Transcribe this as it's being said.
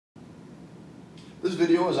This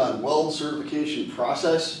video is on weld certification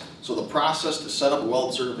process. So the process to set up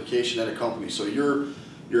weld certification at a company. So you're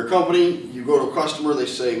a company, you go to a customer, they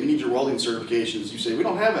say, we need your welding certifications. You say, we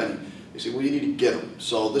don't have any. They say, well, you need to get them.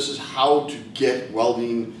 So this is how to get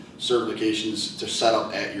welding certifications to set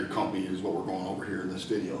up at your company is what we're going over here in this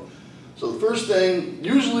video. So the first thing,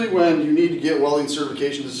 usually when you need to get welding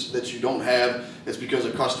certifications that you don't have, it's because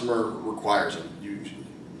a customer requires them.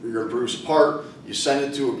 You're going to produce a part, you send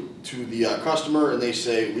it to the customer, and they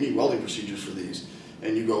say, we need welding procedures for these.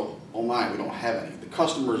 And you go, oh my, we don't have any. The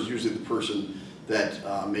customer is usually the person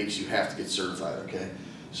that makes you have to get certified, okay?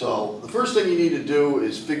 So the first thing you need to do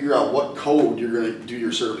is figure out what code you're going to do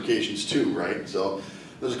your certifications to, right? So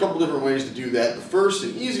there's a couple different ways to do that. The first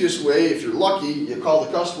and easiest way, if you're lucky, you call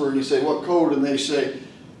the customer and you say, what code? And they say,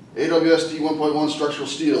 AWSD 1.1 structural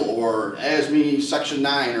steel, or ASME section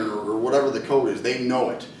 9, or whatever the code is. They know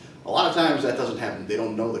it. A lot of times that doesn't happen. They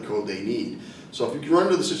don't know the code they need. So if you can run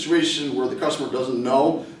into the situation where the customer doesn't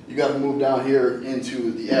know, you got to move down here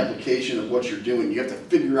into the application of what you're doing. You have to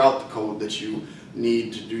figure out the code that you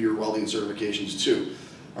need to do your welding certifications to.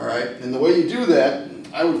 All right, and the way you do that,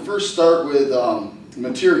 I would first start with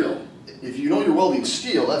material. If you know you're welding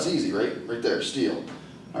steel, that's easy, right? Right there, steel.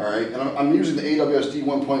 All right, and I'm using the AWSD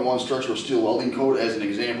 1.1 structural steel welding code as an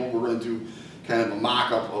example. We're going to do kind of a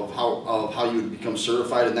mock-up of how you would become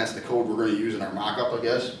certified, and that's the code we're going to use in our mock-up, I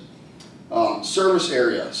guess. Service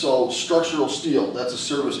area, so structural steel, that's a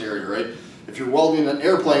service area, right? If you're welding an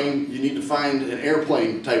airplane, you need to find an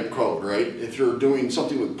airplane type code, right? If you're doing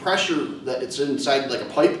something with pressure that it's inside like a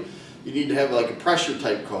pipe, you need to have like a pressure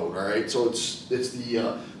type code, all right? So it's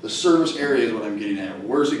the service area is what I'm getting at.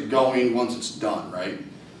 Where's it going once it's done, right?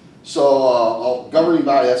 So governing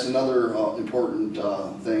body, that's another important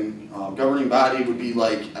thing. Governing body would be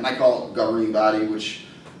like, and I call it governing body, which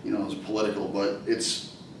is political, but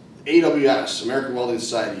it's AWS, American Welding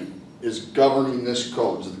Society, is governing this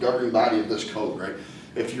code. It's the governing body of this code, right?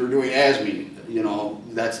 If you're doing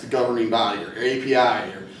ASME, that's the governing body, or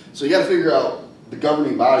API. So you got to figure out the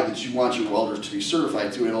governing body that you want your welders to be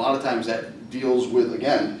certified to, and a lot of times that deals with,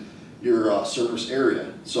 again, your service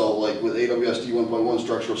area. So like with AWSD 1.1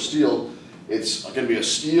 structural steel, it's going to be a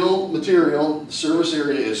steel material. The service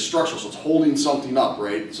area is structural, so it's holding something up,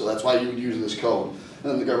 right? So that's why you would use this code.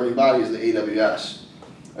 And then the governing body is the AWS.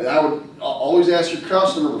 And I would always ask your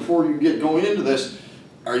customer before you get going into this,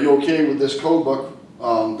 are you okay with this code book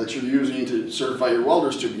that you're using to certify your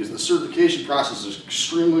welders to? Because the certification process is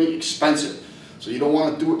extremely expensive. So you don't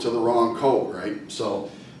want to do it to the wrong code, right? So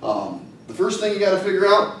the first thing you got to figure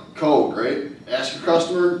out, code, right? Ask your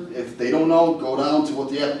customer. If they don't know, go down to what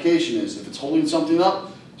the application is. If it's holding something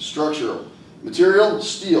up, structural. Material,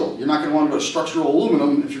 steel. You're not going to want to go to structural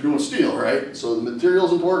aluminum if you're doing steel, right? So the material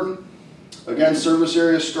is important. Again, service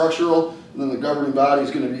area, structural, and then the governing body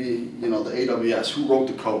is going to be, the AWS, who wrote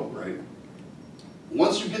the code, right?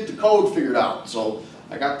 Once you get the code figured out, so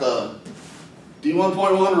I got the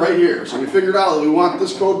D1.1 right here. So we figured out that we want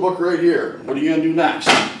this code book right here. What are you going to do next?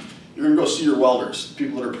 You're going to go see your welders, the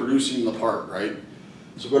people that are producing the part, right?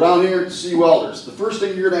 So go down here to see welders. The first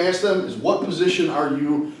thing you're going to ask them is, what position are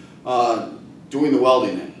you doing the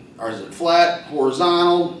welding in? Or is it flat,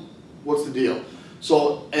 horizontal? What's the deal?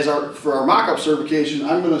 So for our mock-up certification,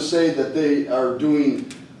 I'm going to say that they are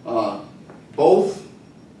doing both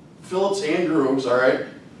fillets and grooves, all right?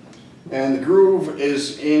 And the groove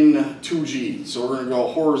is in 2G. So we're going to go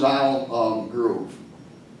horizontal groove,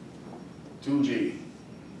 2G.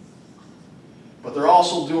 But they're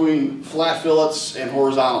also doing flat fillets and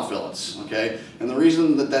horizontal fillets, okay? And the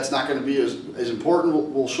reason that that's not going to be as important,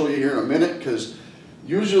 we'll show you here in a minute, because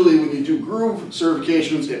usually when you do groove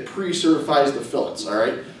certifications, it pre-certifies the fillets, all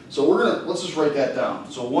right? So let's just write that down.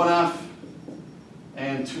 So 1F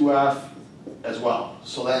and 2F as well.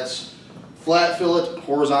 So that's flat fillet,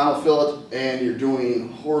 horizontal fillet, and you're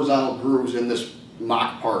doing horizontal grooves in this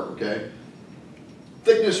mock part, okay?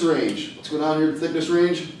 Thickness range. Let's go down here to thickness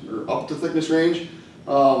range, or up to thickness range.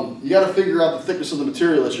 You got to figure out the thickness of the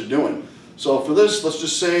material that you're doing. So for this, let's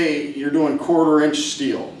just say you're doing 1/4 inch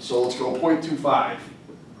steel. So let's go 0.25.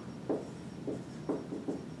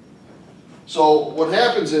 So what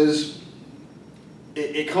happens is,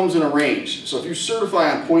 it comes in a range. So if you certify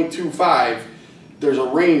on 0.25, there's a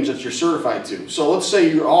range that you're certified to. So let's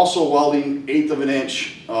say you're also welding 1/8 of an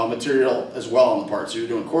inch material as well on the part. So you're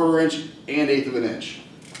doing 1/4 inch and 1/8 of an inch.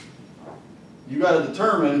 You got to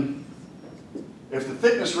determine if the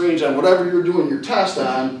thickness range on whatever you're doing your test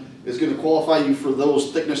on is going to qualify you for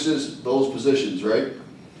those thicknesses, those positions, right?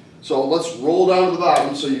 So let's roll down to the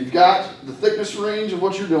bottom. So you've got the thickness range of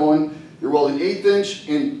what you're doing. You're welding 1/8 inch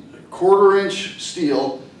and 1/4 inch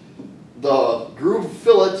steel. the groove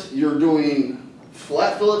fillet, you're doing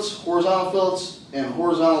flat fillets, horizontal fillets, and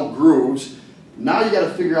horizontal grooves. Now you got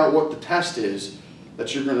to figure out what the test is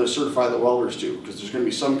that you're going to certify the welders to, because there's going to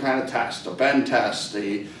be some kind of test, a bend test,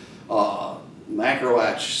 a macro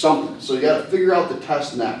etch, something. So you got to figure out the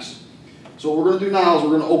test next. So what we're going to do now is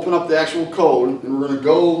we're going to open up the actual code, and we're going to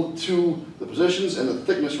go to the positions and the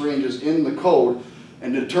thickness ranges in the code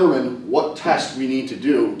and determine what test we need to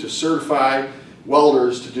do to certify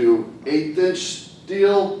welders to do 1/8 inch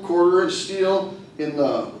steel, 1/4 inch steel in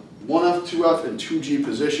the 1F, 2F, and 2G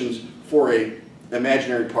positions for a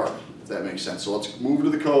imaginary part, if that makes sense. So let's move to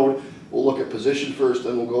the code. We'll look at position first,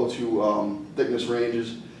 then we'll go to thickness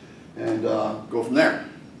ranges and go from there.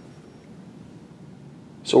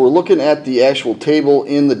 So we're looking at the actual table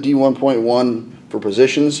in the D1.1 for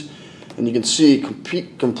positions, and you can see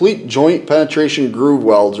complete joint penetration groove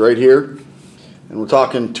welds right here, and we're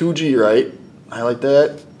talking 2G, right? Highlight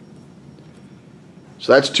that.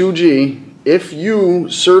 So that's 2G. If you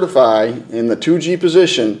certify in the 2G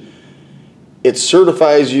position, it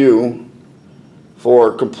certifies you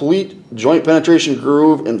for complete joint penetration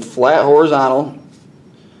groove and flat horizontal,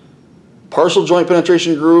 partial joint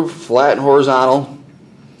penetration groove, flat and horizontal,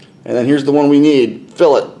 and then here's the one we need,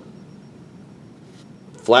 fillet,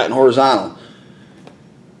 flat and horizontal.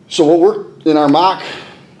 So what we're in our mock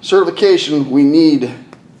certification, we need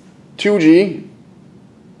 2G,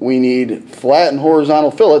 we need flat and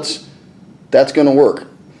horizontal fillets. That's going to work.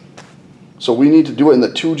 So we need to do it in the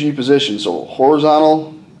 2G position, so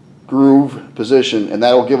horizontal groove position, and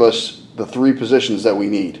that'll give us the 3 positions that we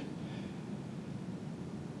need.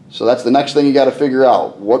 So that's the next thing you got to figure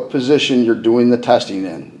out, what position you're doing the testing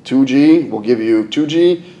in. 2G will give you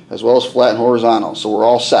 2G as well as flat and horizontal. So we're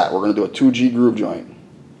all set. We're going to do a 2G groove joint.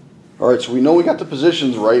 Alright, so we know we got the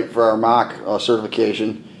positions right for our mock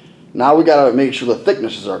certification. Now we got to make sure the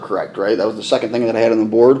thicknesses are correct, right? That was the second thing that I had on the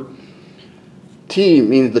board. T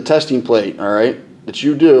means the testing plate, alright, that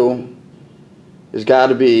you do has got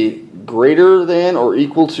to be greater than or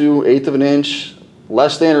equal to 1/8 of an inch,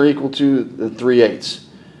 less than or equal to the 3/8.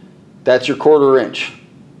 That's your 1/4 inch.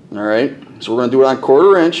 Alright, so we're going to do it on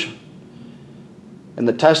 1/4 inch. And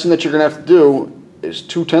the testing that you're going to have to do is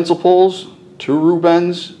 2 tensile pulls, 2 root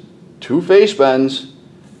bends, 2 face bends,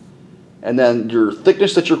 and then your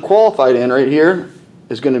thickness that you're qualified in right here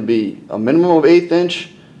is going to be a minimum of 1/8 inch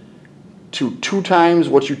to 2 times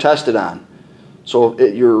what you tested on. So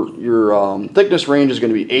your thickness range is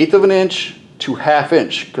going to be 1/8 of an inch to 1/2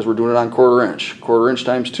 inch, because we're doing it on 1/4 inch. 1/4 inch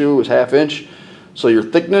times 2 is 1/2 inch. So your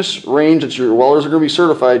thickness range that your welders are going to be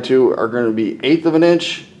certified to are going to be 1/8 of an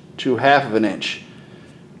inch to 1/2 of an inch.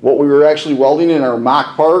 What we were actually welding in our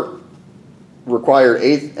mock part required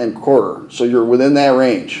 1/8 and 1/4. So you're within that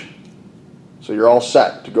range. So you're all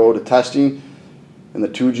set to go to testing in the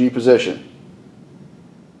 2G position.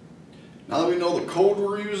 Now that we know the code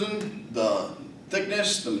we're using, the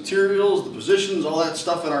thickness, the materials, the positions, all that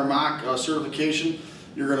stuff in our mock certification,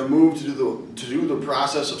 you're going to move to do the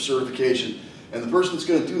process of certification. And the person that's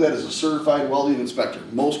going to do that is a certified welding inspector.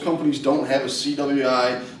 Most companies don't have a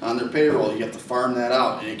CWI on their payroll. You have to farm that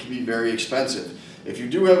out, and it can be very expensive. If you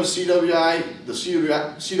do have a CWI, the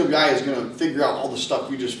CWI is going to figure out all the stuff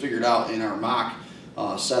we just figured out in our mock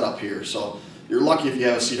setup here. So you're lucky if you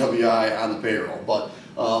have a CWI on the payroll. But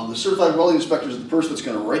the certified welding inspector is the person that's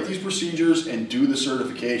going to write these procedures and do the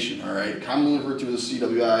certification. All right, commonly referred to as a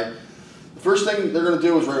CWI. The first thing they're going to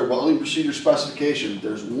do is write a welding procedure specification.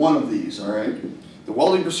 There's one of these. All right, the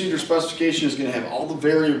welding procedure specification is going to have all the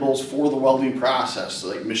variables for the welding process, so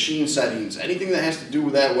like machine settings, anything that has to do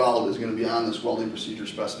with that weld is going to be on this welding procedure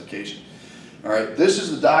specification. All right, this is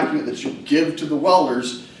the document that you give to the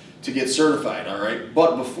welders to get certified. All right,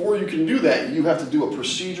 but before you can do that, you have to do a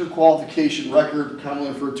procedure qualification record, commonly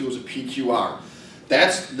referred to as a PQR.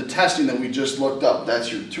 That's the testing that we just looked up.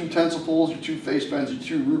 That's your 2 tensile pulls, your 2 face bends, your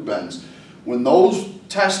 2 root bends. When those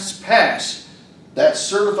tests pass, that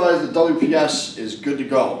certifies the WPS is good to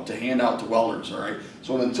go to hand out to welders. All right,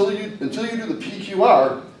 so until you do the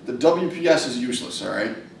PQR, the WPS is useless. All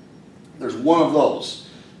right, there's one of those.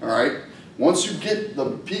 All right, once you get the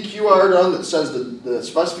PQR done that says the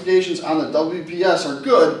specifications on the WPS are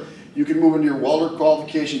good, you can move into your welder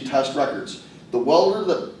qualification test records. The welder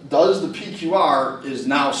that does the PQR is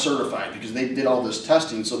now certified because they did all this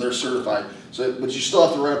testing, so they're certified. So, but you still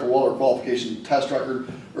have to write up a welder qualification test record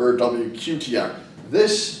or a WQTR.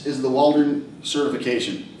 This is the welding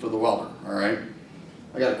certification for the welder. All right,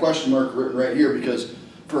 I got a question mark written right here because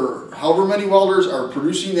for however many welders are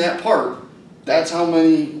producing that part, that's how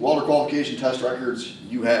many welder qualification test records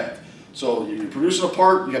you have. So you're producing a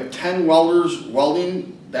part, you have 10 welders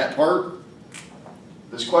welding that part,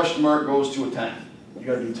 This question mark goes to a 10. You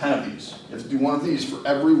gotta do 10 of these. You have to do one of these for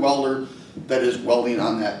every welder that is welding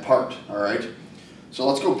on that part, all right? So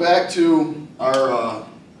let's go back to our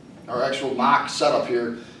actual mock setup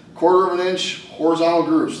here. 1/4 inch horizontal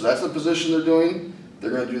grooves. So that's the position they're doing.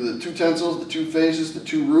 They're gonna do the 2 tensils, the 2 faces, the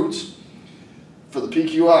 2 roots for the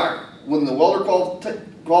PQR. When the welder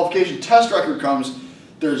qualification test record comes,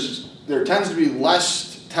 there tends to be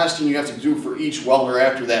less testing you have to do for each welder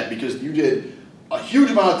after that, because you did a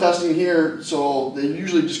huge amount of testing here, so they're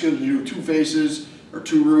usually just going to do 2 faces or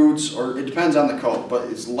 2 roots, or it depends on the code, but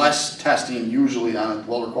it's less testing usually on a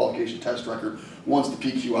welder qualification test record once the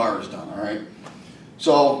PQR is done, all right?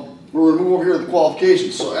 So we're going to move over here to the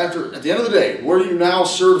qualifications. So at the end of the day, what are you now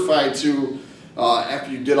certified to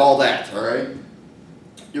after you did all that, all right?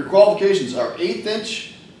 Your qualifications are 1/8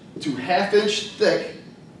 inch to 1/2 inch thick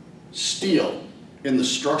steel in the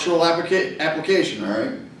structural application, all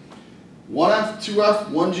right? 1F, 2F,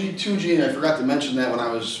 1G, 2G, and I forgot to mention that when I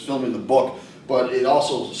was filming the book, but it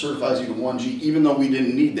also certifies you to 1G, even though we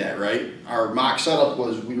didn't need that, right? Our mock setup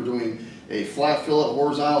was we were doing a flat fillet,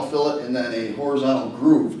 horizontal fillet, and then a horizontal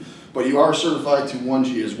groove. But you are certified to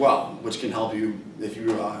 1G as well, which can help you if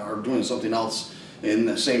you are doing something else in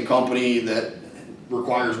the same company that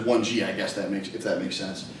requires 1G, I guess if that makes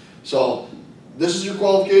sense. So this is your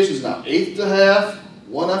qualifications now. 1/8 to 1/2,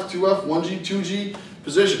 1F, 2F, 1G, 2G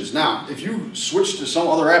positions. Now, if you switch to some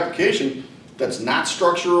other application that's not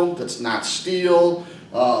structural, that's not steel,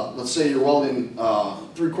 let's say you're welding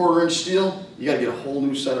 3/4 inch steel, you got to get a whole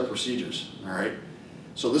new set of procedures, all right?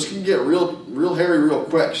 So this can get real hairy real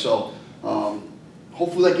quick. So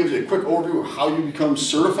hopefully that gives you a quick overview of how you become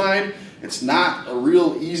certified. It's not a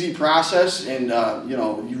real easy process, and you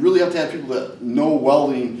know, you really have to have people that know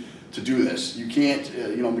welding to do this. You can't,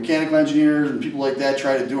 you know, mechanical engineers and people like that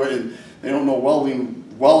try to do it and they don't know welding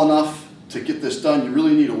well enough to get this done. You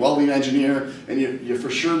really need a welding engineer, and you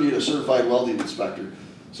for sure need a certified welding inspector.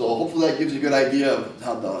 So hopefully that gives you a good idea of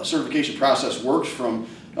how the certification process works from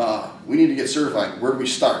we need to get certified, where do we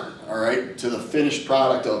start, all right, to the finished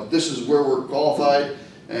product of this is where we're qualified,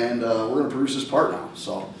 and we're going to produce this part now.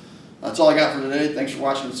 So that's all I got for today. Thanks for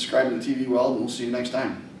watching and subscribing to TV Weld, and we'll see you next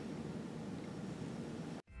time.